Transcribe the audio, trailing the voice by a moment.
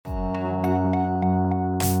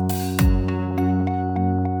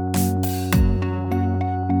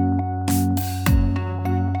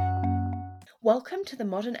Welcome to the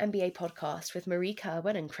Modern MBA podcast with Marie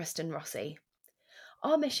Kerwin and Kristen Rossi.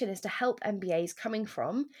 Our mission is to help MBAs coming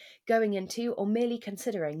from, going into, or merely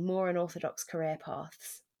considering more unorthodox career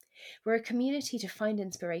paths. We're a community to find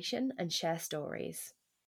inspiration and share stories.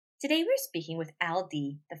 Today we're speaking with Al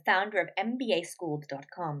D., the founder of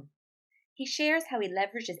MBAschooled.com. He shares how he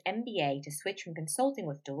leveraged his MBA to switch from consulting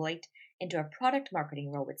with Deloitte into a product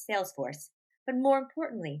marketing role with Salesforce, but more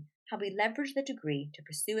importantly, how he leveraged the degree to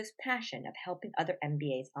pursue his passion of helping other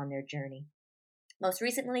MBAs on their journey. Most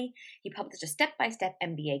recently, he published a step-by-step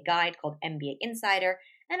MBA guide called MBA Insider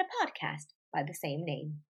and a podcast by the same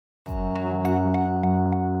name.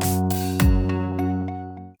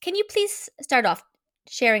 Can you please start off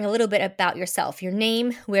sharing a little bit about yourself, your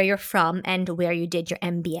name, where you're from, and where you did your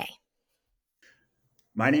MBA?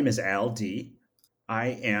 My name is Al D.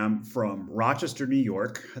 I am from Rochester, New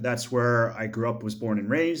York. That's where I grew up, was born and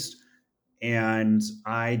raised. And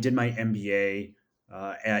I did my MBA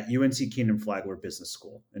at UNC Kingdom Flagler Business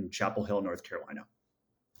School in Chapel Hill, North Carolina.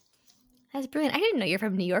 That's brilliant. I didn't know you're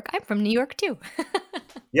from New York. I'm from New York too.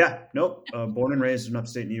 Born and raised in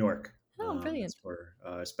upstate New York. Oh, brilliant. That's where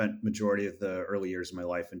I spent majority of the early years of my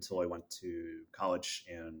life until I went to college,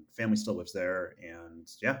 and family still lives there. And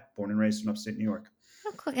born and raised in upstate New York.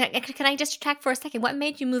 Oh, cool. Can I just track for a second? What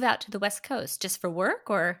made you move out to the West Coast? Just for work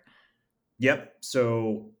or? Yep.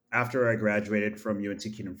 So after I graduated from UNC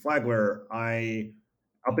Kingdom Flagler,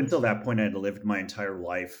 up until that point, I had lived my entire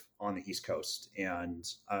life on the East Coast, and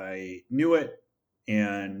I knew it,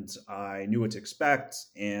 and I knew what to expect,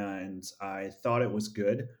 and I thought it was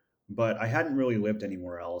good, but I hadn't really lived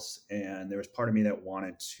anywhere else. And there was part of me that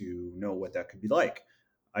wanted to know what that could be like.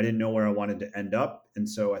 I didn't know where I wanted to end up. And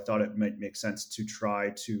so I thought it might make sense to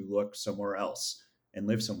try to look somewhere else and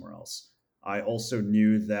live somewhere else. I also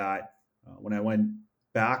knew that when I went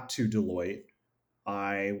back to Deloitte,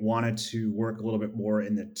 I wanted to work a little bit more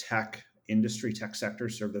in the tech industry, tech sector,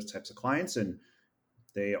 serve those types of clients. And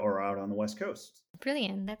they are out on the West Coast.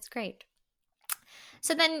 Brilliant. That's great.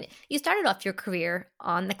 So then you started off your career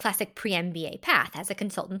on the classic pre-MBA path as a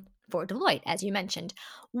consultant for Deloitte, as you mentioned.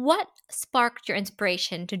 What sparked your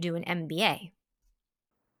inspiration to do an MBA?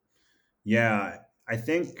 Yeah, I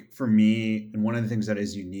think for me, and one of the things that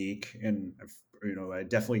is unique, and I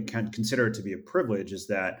definitely can consider it to be a privilege, is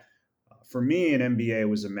that for me, an MBA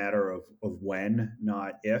was a matter of when,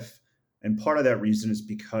 not if. And part of that reason is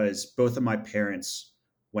because both of my parents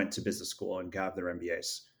went to business school and got their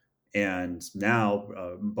MBAs. And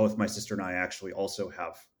now both my sister and I actually also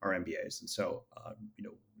have our MBAs. And so, it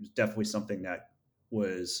was definitely something that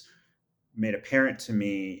was made apparent to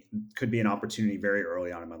me could be an opportunity very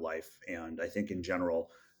early on in my life. And I think in general,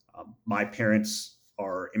 my parents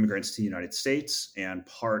are immigrants to the United States, and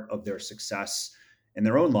part of their success in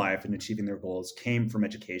their own life and achieving their goals came from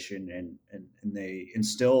education, and they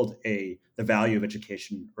instilled the value of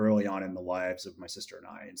education early on in the lives of my sister and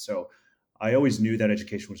I. And so I always knew that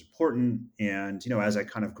education was important. And, as I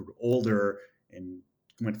kind of grew older and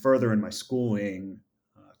went further in my schooling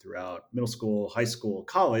throughout middle school, high school,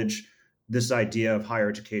 college, this idea of higher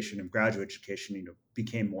education and graduate education,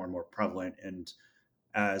 became more and more prevalent. And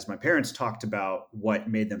as my parents talked about what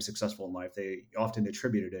made them successful in life, they often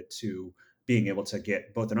attributed it to being able to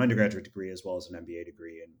get both an undergraduate degree as well as an MBA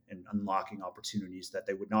degree, and unlocking opportunities that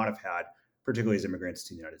they would not have had, particularly as immigrants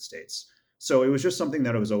to the United States. So it was just something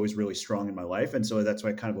that was always really strong in my life. And so that's why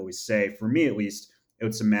I kind of always say, for me at least,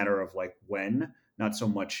 it's a matter of like when, not so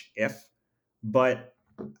much if. But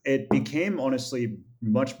it became honestly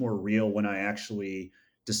much more real when I actually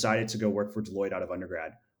decided to go work for Deloitte out of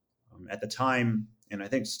undergrad. At the time, and I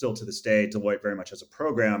think still to this day, Deloitte very much has a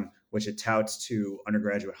program which it touts to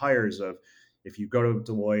undergraduate hires of, if you go to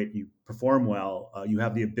Deloitte, you perform well, you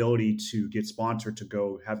have the ability to get sponsored to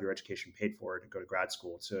go have your education paid for and go to grad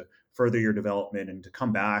school to further your development and to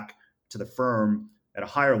come back to the firm at a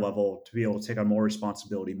higher level to be able to take on more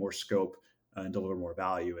responsibility, more scope, and deliver more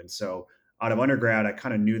value. And so out of undergrad, I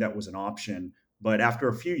kind of knew that was an option. But after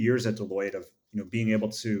a few years at Deloitte of being able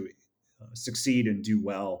to succeed and do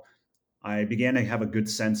well, I began to have a good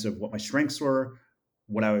sense of what my strengths were,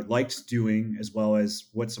 what I liked doing, as well as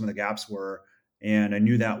what some of the gaps were. And I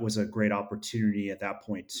knew that was a great opportunity at that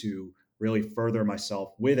point to really further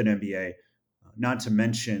myself with an MBA, not to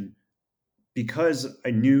mention because I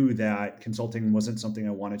knew that consulting wasn't something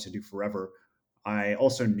I wanted to do forever. I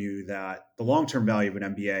also knew that the long-term value of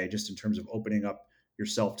an MBA, just in terms of opening up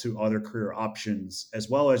yourself to other career options, as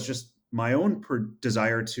well as just my own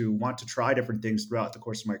desire to want to try different things throughout the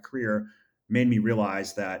course of my career, made me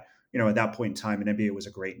realize that at that point in time, an MBA was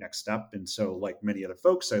a great next step. And so, like many other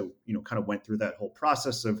folks, I kind of went through that whole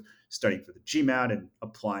process of studying for the GMAT and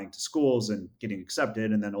applying to schools and getting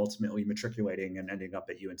accepted, and then ultimately matriculating and ending up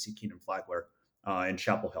at UNC Keenan Flagler in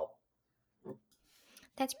Chapel Hill.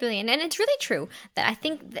 That's brilliant. And it's really true that I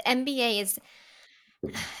think the MBA is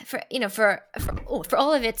for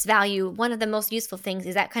all of its value, one of the most useful things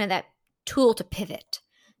is that kind of that tool to pivot.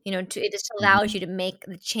 It just allows you to make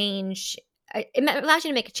the change. It allows you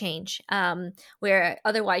to make a change where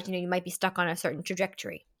otherwise, you might be stuck on a certain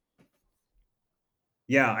trajectory.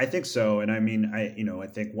 Yeah, I think so. And I mean, I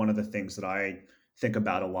think one of the things that I think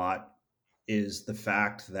about a lot is the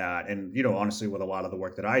fact that, and honestly, with a lot of the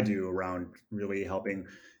work that I do around really helping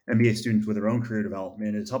MBA students with their own career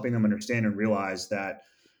development, is helping them understand and realize that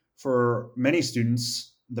for many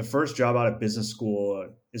students, the first job out of business school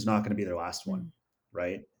is not going to be their last one,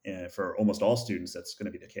 right? And for almost all students, that's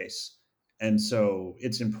going to be the case. And so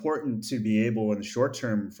it's important to be able in the short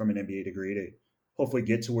term from an MBA degree to hopefully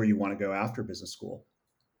get to where you want to go after business school.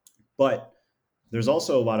 But there's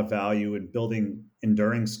also a lot of value in building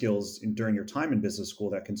enduring skills during your time in business school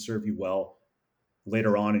that can serve you well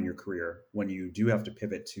later on in your career when you do have to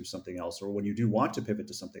pivot to something else, or when you do want to pivot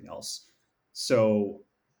to something else. So,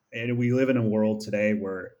 and we live in a world today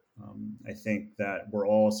where I think that we're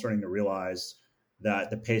all starting to realize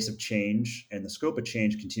that the pace of change and the scope of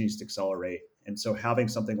change continues to accelerate. And so having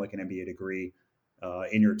something like an MBA degree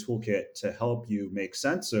in your toolkit to help you make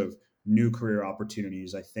sense of new career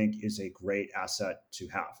opportunities, I think is a great asset to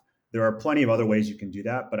have. There are plenty of other ways you can do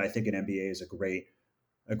that, but I think an MBA is a great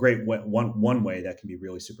one way that can be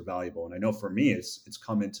really super valuable. And I know for me, it's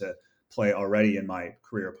come into play already in my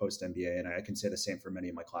career post MBA, and I can say the same for many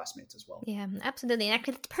of my classmates as well. Yeah, absolutely. And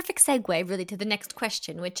actually, that's a perfect segue really to the next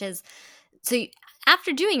question, which is, so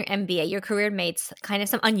after doing your MBA, your career made kind of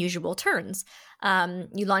some unusual turns.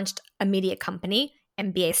 You launched a media company,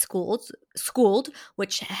 MBA Schooled,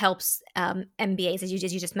 which helps MBAs, as you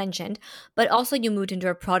just mentioned, but also you moved into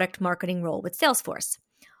a product marketing role with Salesforce.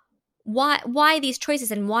 Why these choices,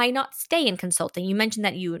 and why not stay in consulting? You mentioned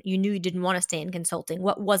that you knew you didn't want to stay in consulting.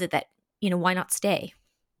 What was it that, why not stay?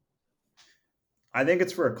 I think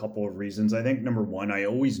it's for a couple of reasons. I think number one, I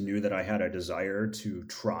always knew that I had a desire to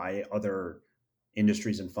try other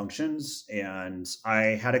industries and functions, and I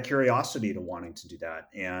had a curiosity to wanting to do that.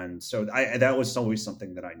 And so that was always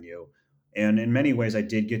something that I knew. And in many ways, I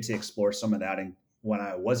did get to explore some of that when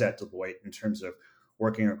I was at Deloitte, in terms of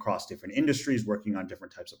working across different industries, working on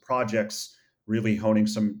different types of projects, really honing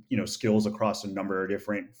some skills across a number of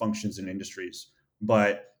different functions and industries.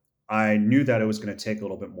 But I knew that it was going to take a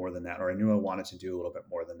little bit more than that, or I knew I wanted to do a little bit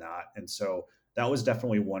more than that. And so that was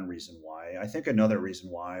definitely one reason why. I think another reason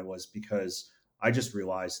why was because I just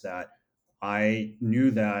realized that I knew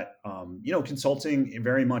that, consulting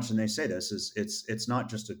very much, and they say this, is it's not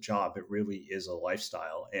just a job, it really is a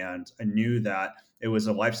lifestyle. And I knew that it was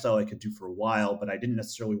a lifestyle I could do for a while, but I didn't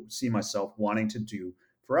necessarily see myself wanting to do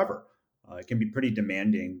forever. It can be pretty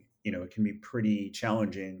demanding, it can be pretty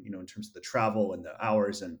challenging, in terms of the travel and the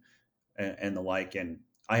hours and the like. And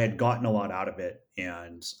I had gotten a lot out of it,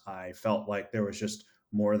 and I felt like there was just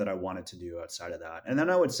more that I wanted to do outside of that. And then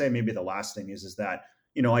I would say maybe the last thing is that,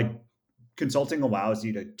 consulting allows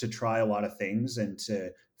you to try a lot of things and to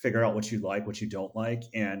figure out what you like, what you don't like.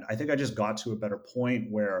 And I think I just got to a better point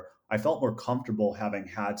where I felt more comfortable, having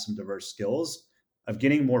had some diverse skills, of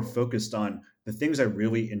getting more focused on the things I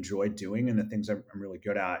really enjoy doing and the things I'm really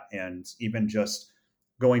good at. And even just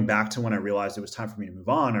going back to when I realized it was time for me to move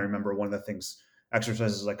on, I remember one of the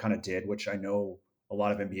exercises I kind of did, which I know a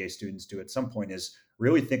lot of MBA students do at some point, is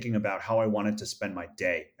really thinking about how I wanted to spend my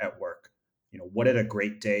day at work. What did a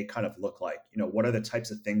great day kind of look like? What are the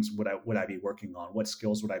types of things would I be working on? What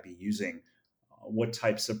skills would I be using? What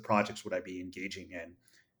types of projects would I be engaging in?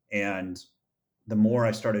 And the more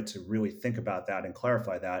I started to really think about that and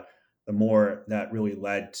clarify that, the more that really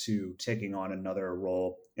led to taking on another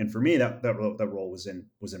role. And for me, that role was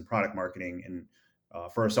in product marketing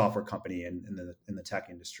and for a software company in the tech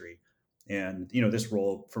industry. And this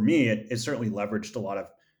role for me, it certainly leveraged a lot of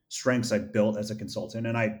strengths I built as a consultant.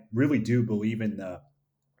 And I really do believe in the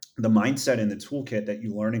mindset and the toolkit that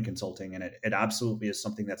you learn in consulting. And it absolutely is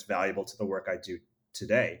something that's valuable to the work I do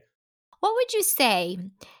today. What would you say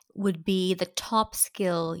would be the top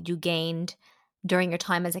skill you gained during your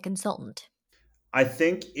time as a consultant? I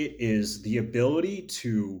think it is the ability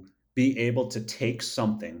to be able to take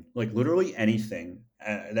something, like literally anything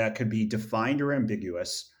that could be defined or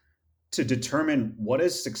ambiguous, to determine what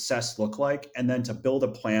does success look like, and then to build a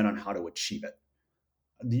plan on how to achieve it.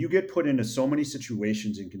 You get put into so many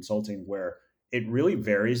situations in consulting where it really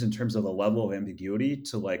varies in terms of the level of ambiguity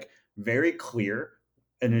to like very clear,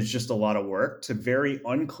 and it's just a lot of work, to very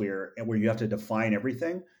unclear and where you have to define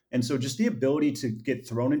everything. And so just the ability to get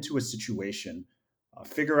thrown into a situation,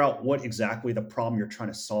 figure out what exactly the problem you're trying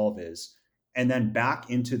to solve is, and then back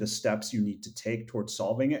into the steps you need to take towards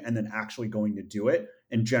solving it, and then actually going to do it.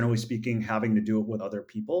 And generally speaking, having to do it with other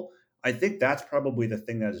people. I think that's probably the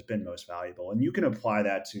thing that has been most valuable. And you can apply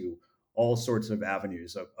that to all sorts of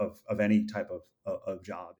avenues of any type of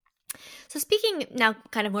job. So, speaking now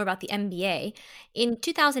kind of more about the MBA, in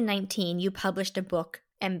 2019, you published a book,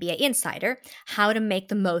 MBA Insider, How to Make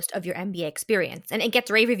the Most of Your MBA Experience. And it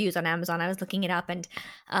gets rave reviews on Amazon. I was looking it up. And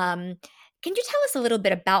can you tell us a little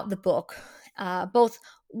bit about the book, both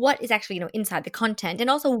what is actually inside the content and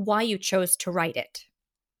also why you chose to write it?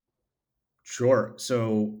 Sure.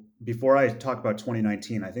 So before I talk about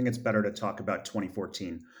 2019, I think it's better to talk about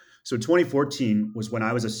 2014. So 2014 was when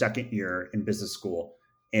I was a second year in business school.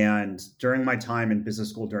 And during my time in business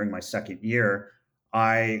school, during my second year,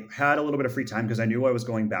 I had a little bit of free time because I knew I was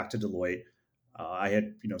going back to Deloitte. I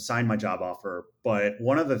had, signed my job offer. But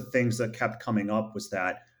one of the things that kept coming up was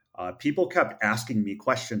that people kept asking me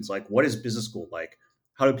questions like, what is business school like?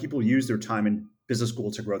 How do people use their time in business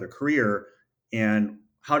school to grow their career? And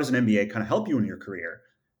how does an MBA kind of help you in your career?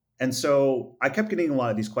 And so I kept getting a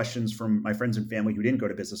lot of these questions from my friends and family who didn't go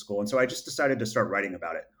to business school. And so I just decided to start writing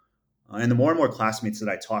about it. And the more and more classmates that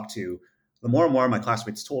I talked to, the more and more my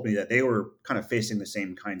classmates told me that they were kind of facing the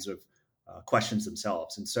same kinds of questions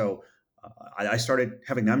themselves. And so I started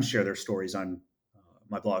having them share their stories on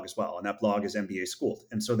my blog as well. And that blog is MBA Schooled.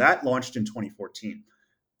 And so that launched in 2014.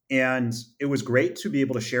 And it was great to be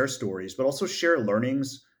able to share stories, but also share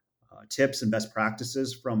learnings, tips, and best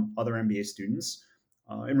practices from other MBA students,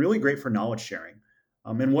 and really great for knowledge sharing.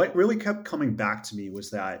 And what really kept coming back to me was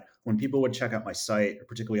that when people would check out my site, or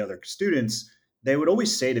particularly other students, they would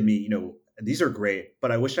always say to me, these are great,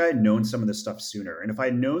 but I wish I had known some of this stuff sooner. And if I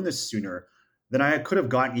had known this sooner, then I could have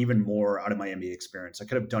gotten even more out of my MBA experience. I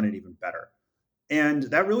could have done it even better. And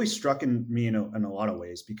that really struck in me in a lot of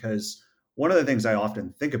ways, because one of the things I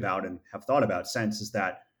often think about and have thought about since is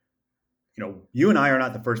that, you and I are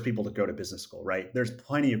not the first people to go to business school, right? There's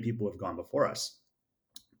plenty of people who have gone before us.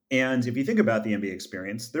 And if you think about the MBA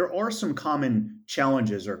experience, there are some common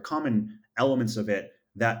challenges or common elements of it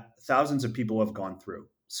that thousands of people have gone through.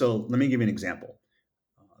 So let me give you an example.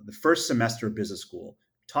 The first semester of business school,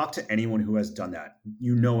 talk to anyone who has done that.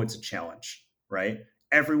 It's a challenge, right?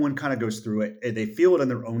 Everyone kind of goes through it. They feel it in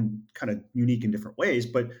their own kind of unique and different ways,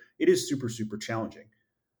 but it is super, super challenging.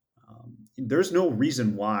 There's no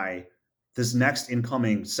reason why this next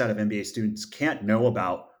incoming set of MBA students can't know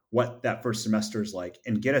about what that first semester is like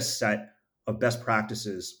and get a set of best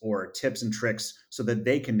practices or tips and tricks so that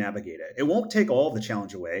they can navigate it. It won't take all of the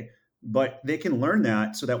challenge away, but they can learn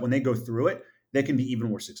that so that when they go through it, they can be even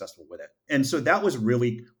more successful with it. And so that was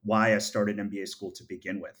really why I started MBA school to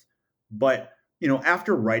begin with. But,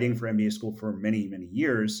 after writing for MBA school for many, many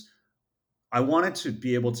years, I wanted to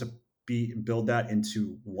be able to build that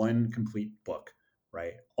into one complete book,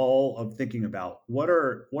 right? All of thinking about what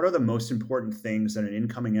are the most important things that an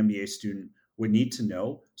incoming MBA student would need to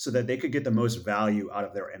know so that they could get the most value out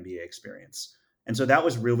of their MBA experience. And so that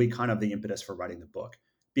was really kind of the impetus for writing the book,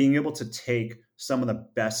 being able to take some of the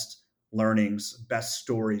best learnings, best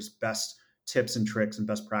stories, best tips and tricks and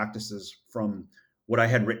best practices from what I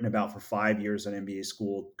had written about for 5 years at MBA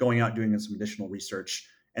school, going out doing some additional research,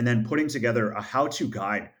 and then putting together a how-to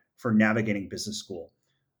guide for navigating business school.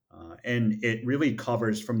 And it really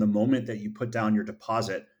covers from the moment that you put down your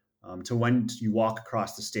deposit to when you walk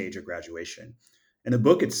across the stage of graduation. And the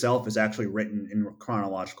book itself is actually written in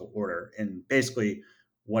chronological order. And basically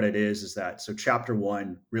what it is that, so chapter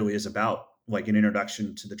 1 really is about like an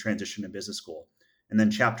introduction to the transition to business school. And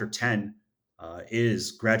then chapter 10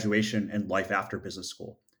 is graduation and life after business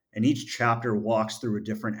school. And each chapter walks through a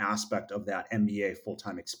different aspect of that MBA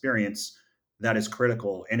full-time experience that is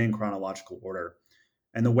critical and in chronological order.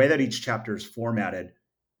 And the way that each chapter is formatted,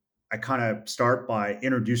 I kind of start by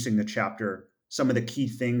introducing the chapter, some of the key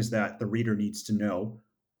things that the reader needs to know.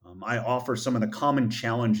 I offer some of the common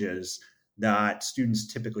challenges that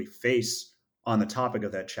students typically face on the topic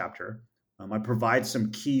of that chapter. I provide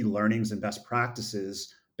some key learnings and best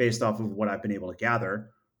practices based off of what I've been able to gather.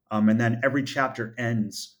 And then every chapter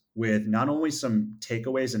ends with not only some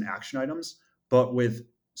takeaways and action items, but with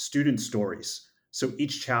student stories. So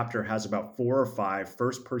each chapter has about 4 or 5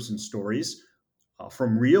 first-person stories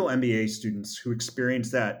from real MBA students who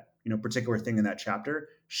experienced that particular thing in that chapter,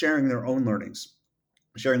 sharing their own learnings,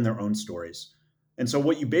 sharing their own stories. And so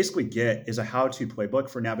what you basically get is a how-to playbook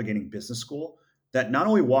for navigating business school that not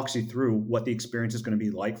only walks you through what the experience is going to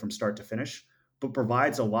be like from start to finish, but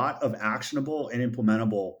provides a lot of actionable and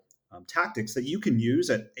implementable tactics that you can use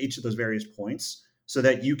at each of those various points so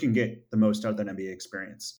that you can get the most out of that MBA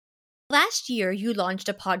experience. Last year, you launched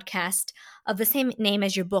a podcast of the same name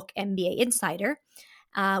as your book, MBA Insider,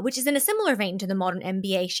 which is in a similar vein to the modern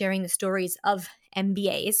MBA, sharing the stories of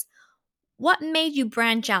MBAs. What made you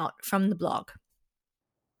branch out from the blog?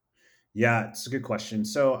 Yeah, it's a good question.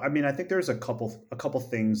 So, I mean, I think there's a couple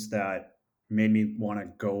things that made me want to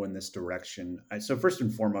go in this direction. So, first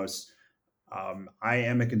and foremost, I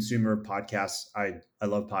am a consumer of podcasts. I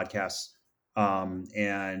love podcasts,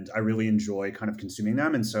 and I really enjoy kind of consuming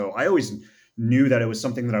them. And so, I always knew that it was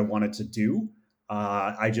something that I wanted to do.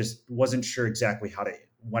 I just wasn't sure exactly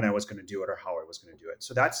when I was going to do it or how I was going to do it.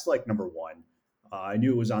 So that's like number one. I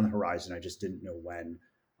knew it was on the horizon. I just didn't know when.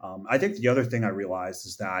 I think the other thing I realized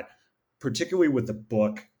is that, particularly with the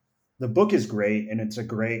book is great and it's a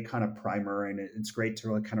great kind of primer and it's great to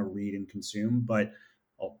really kind of read and consume. But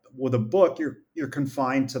with a book, you're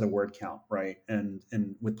confined to the word count, right? And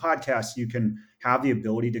with podcasts, you can have the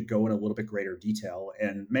ability to go in a little bit greater detail.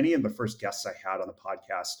 And many of the first guests I had on the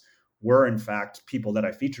podcast were, in fact, people that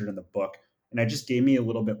I featured in the book, and it just gave me a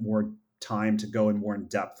little bit more time to go in more in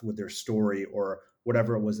depth with their story or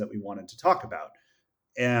whatever it was that we wanted to talk about.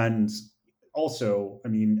 And also, I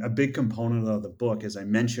mean, a big component of the book, as I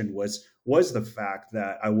mentioned, was the fact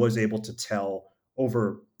that I was able to tell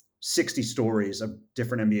over 60 stories of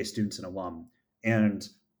different MBA students and alum. And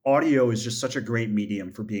audio is just such a great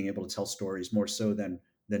medium for being able to tell stories more so than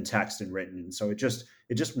text and written. And so it just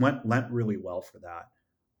lent really well for that.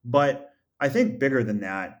 But I think bigger than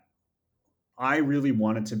that, I really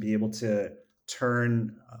wanted to be able to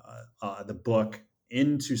turn the book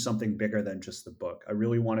into something bigger than just the book. I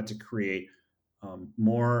really wanted to create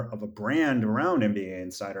more of a brand around MBA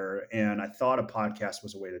Insider, and I thought a podcast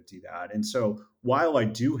was a way to do that. And so, while I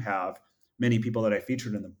do have many people that I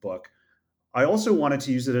featured in the book, I also wanted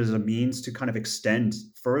to use it as a means to kind of extend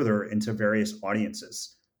further into various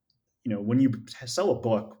audiences. When you sell a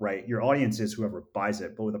book, right, your audience is whoever buys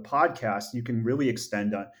it. But with a podcast, you can really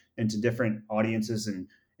extend into different audiences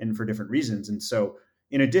and for different reasons. And so,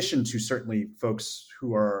 in addition to certainly folks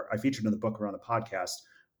who I featured in the book around the podcast,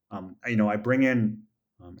 I bring in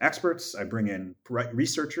experts, I bring in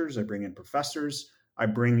researchers, I bring in professors, I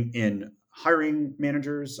bring in hiring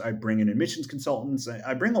managers, I bring in admissions consultants,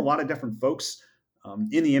 I bring a lot of different folks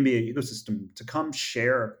in the MBA ecosystem to come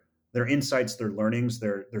share their insights, their learnings,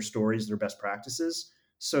 their stories, their best practices,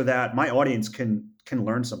 so that my audience can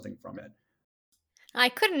learn something from it. I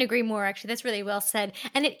couldn't agree more, actually. That's really well said.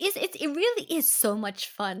 And it really is so much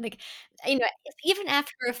fun. Like, even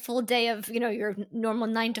after a full day of, your normal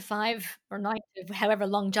 9 to 5 or 9 to however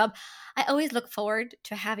long job, I always look forward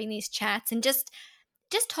to having these chats and just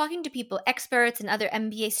talking to people, experts and other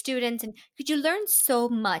MBA students. And could you learn so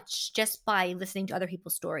much just by listening to other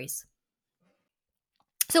people's stories?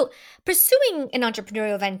 So, pursuing an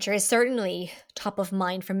entrepreneurial venture is certainly top of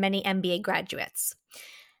mind for many MBA graduates.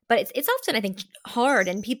 But it's often, I think, hard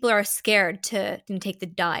and people are scared to take the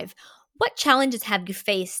dive. What challenges have you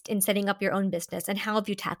faced in setting up your own business and how have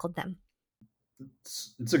you tackled them?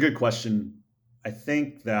 It's a good question. I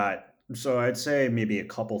think that, so I'd say maybe a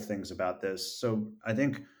couple things about this. So I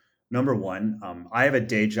think number one, I have a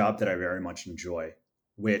day job that I very much enjoy,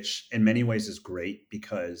 which in many ways is great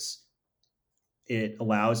because it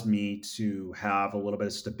allows me to have a little bit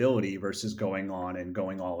of stability versus going on and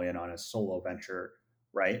going all in on a solo venture,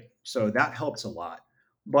 right? So that helps a lot.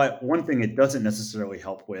 But one thing it doesn't necessarily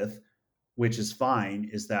help with, which is fine,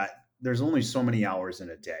 is that there's only so many hours in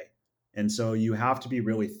a day. And so you have to be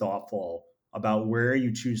really thoughtful about where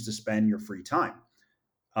you choose to spend your free time,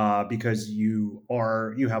 because you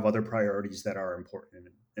have other priorities that are important.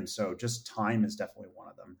 And so just time is definitely one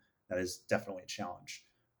of them. That is definitely a challenge.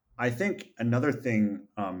 I think another thing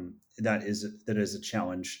that is a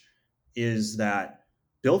challenge is that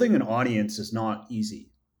building an audience is not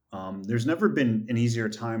easy. There's never been an easier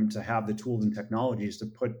time to have the tools and technologies to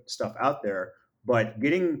put stuff out there, but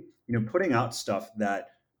putting out stuff that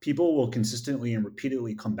people will consistently and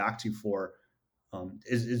repeatedly come back to for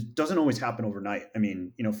doesn't always happen overnight. I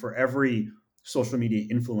mean, for every social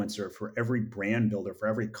media influencer, for every brand builder, for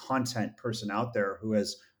every content person out there who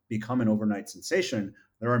has become an overnight sensation,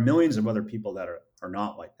 there are millions of other people that are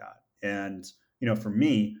not like that. And, for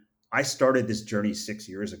me, I started this journey 6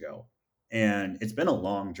 years ago, and it's been a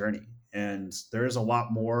long journey. And there's a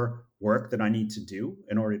lot more work that I need to do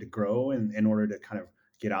in order to grow and in order to kind of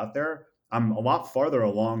get out there. I'm a lot farther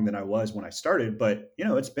along than I was when I started, but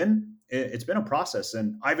it's been a process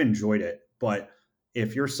and I've enjoyed it. But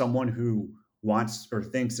if you're someone who wants or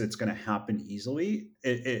thinks it's going to happen easily,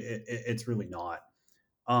 it's really not.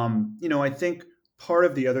 I think part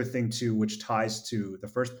of the other thing too, which ties to the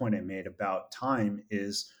first point I made about time,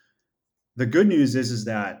 is the good news is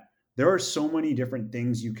that there are so many different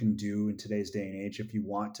things you can do in today's day and age if you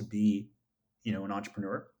want to be, an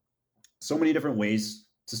entrepreneur. So many different ways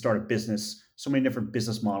to start a business, so many different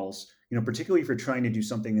business models, particularly if you're trying to do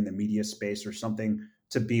something in the media space or something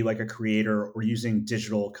to be like a creator or using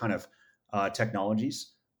digital kind of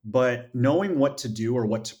technologies. But knowing what to do or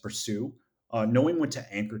what to pursue, knowing what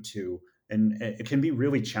to anchor to, and it can be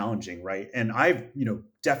really challenging, right? And I've,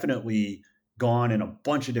 definitely gone in a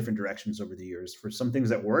bunch of different directions over the years for some things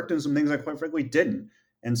that worked and some things that quite frankly didn't.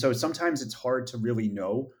 And so sometimes it's hard to really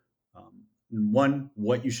know one,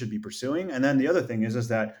 what you should be pursuing, and then the other thing is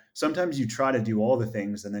that sometimes you try to do all the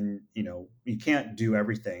things and then you can't do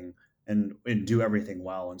everything and do everything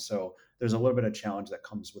well, and so there's a little bit of challenge that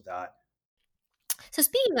comes with that. So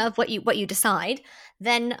speaking of what you decide,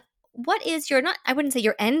 then what is your, not, I wouldn't say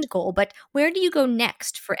your end goal, but where do you go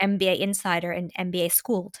next for MBA Insider and MBA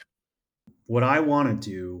Schooled? What I want to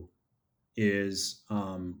do is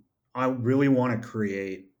I really want to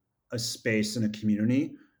create a space and a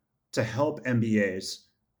community to help MBAs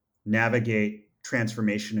navigate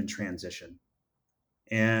transformation and transition.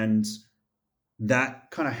 And that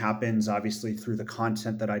kind of happens obviously through the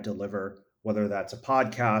content that I deliver, whether that's a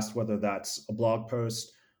podcast, whether that's a blog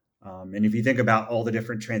post. And if you think about all the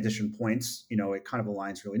different transition points, it kind of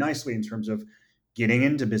aligns really nicely in terms of getting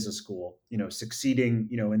into business school, succeeding,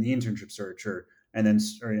 in the internship search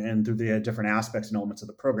and through the different aspects and elements of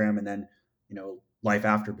the program, and then, life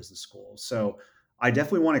after business school. So I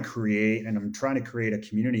definitely want to create, and I'm trying to create a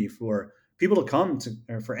community for people to come to,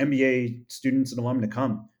 for MBA students and alum to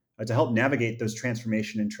come to help navigate those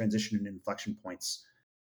transformation and transition and inflection points.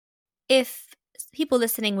 If people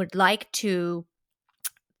listening would like to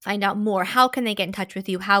find out more, how can they get in touch with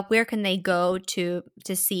you? Where can they go to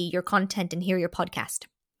see your content and hear your podcast?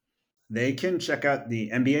 They can check out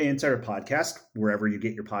the MBA Insider podcast wherever you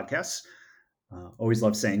get your podcasts. Always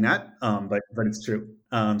love saying that, but it's true.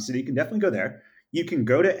 So you can definitely go there. You can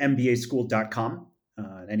go to mbaschool.com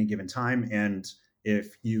at any given time. And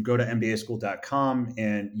if you go to mbaschool.com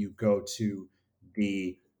and you go to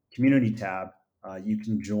the community tab, you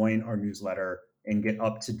can join our newsletter and get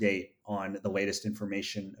up to date on the latest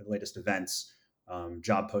information, the latest events,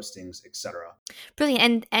 job postings, etc.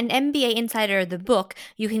 Brilliant. And MBA Insider, the book,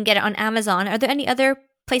 you can get it on Amazon. Are there any other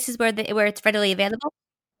places where it's readily available?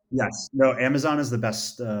 Yes. No, Amazon is the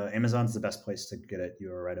best. Amazon's the best place to get it.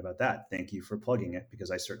 You are right about that. Thank you for plugging it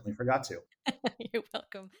because I certainly forgot to. You're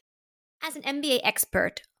welcome. As an MBA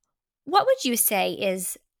expert, what would you say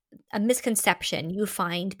is a misconception you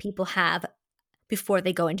find people have before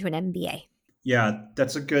they go into an MBA? Yeah,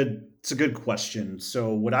 it's a good question.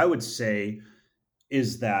 So what I would say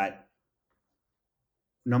is that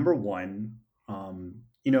number one,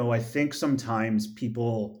 I think sometimes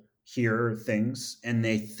people hear things and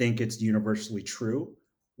they think it's universally true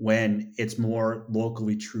when it's more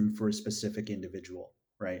locally true for a specific individual,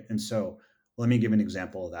 right? And so let me give an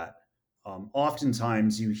example of that.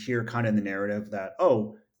 Oftentimes you hear kind of the narrative that,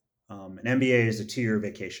 an MBA is a 2-year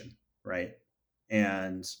vacation, right?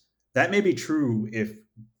 And that may be true if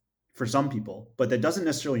for some people, but that doesn't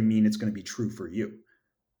necessarily mean it's going to be true for you.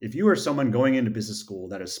 If you are someone going into business school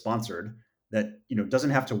that is sponsored, that doesn't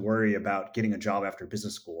have to worry about getting a job after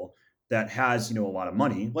business school, that has a lot of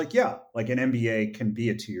money, like an MBA can be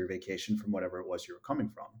a 2-year vacation from whatever it was you were coming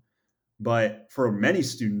from. But for many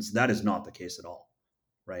students, that is not the case at all,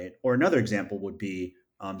 right? Or another example would be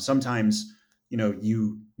sometimes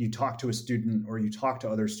you talk to a student or you talk to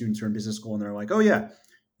other students who are in business school and they're like, oh yeah,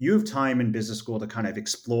 you have time in business school to kind of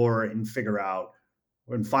explore and figure out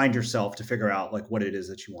and find yourself to figure out like what it is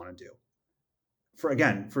that you want to do.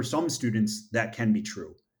 For some students, that can be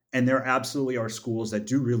true. And there absolutely are schools that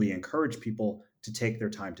do really encourage people to take their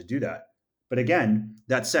time to do that. But again,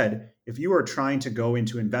 that said, if you are trying to go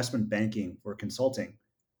into investment banking or consulting,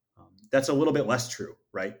 that's a little bit less true,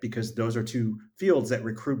 right? Because those are two fields that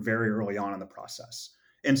recruit very early on in the process.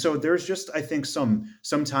 And so there's just, I think,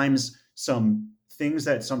 sometimes some things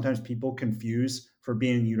that sometimes people confuse for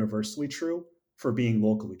being universally true for being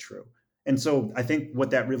locally true. And so I think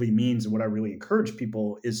what that really means and what I really encourage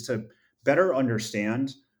people is to better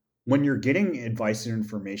understand when you're getting advice and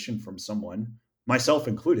information from someone, myself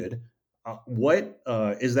included, what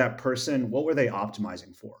is that person, what were they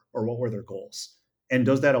optimizing for or what were their goals? And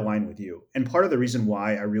does that align with you? And part of the reason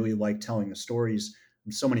why I really like telling the stories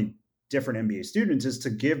of so many different MBA students is to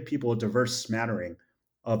give people a diverse smattering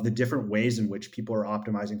of the different ways in which people are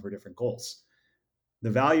optimizing for different goals. the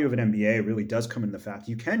value of an MBA really does come in the fact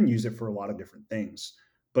you can use it for a lot of different things,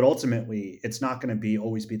 but ultimately it's not going to be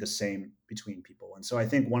always be the same between people. And so I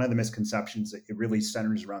think one of the misconceptions, it really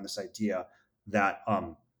centers around this idea that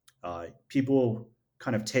people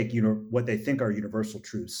kind of take what they think are universal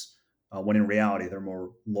truths, when in reality they're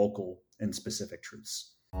more local and specific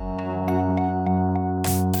truths.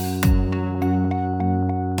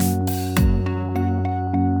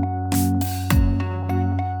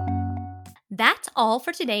 That's all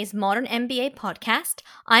for today's Modern MBA podcast.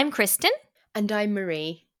 I'm Kristen. And I'm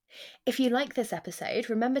Marie. If you like this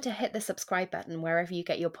episode, remember to hit the subscribe button wherever you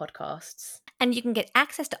get your podcasts. And you can get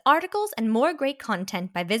access to articles and more great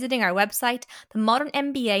content by visiting our website,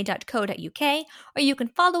 themodernmba.co.uk, or you can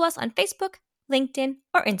follow us on Facebook, LinkedIn,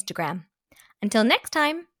 or Instagram. Until next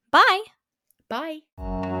time, bye! Bye!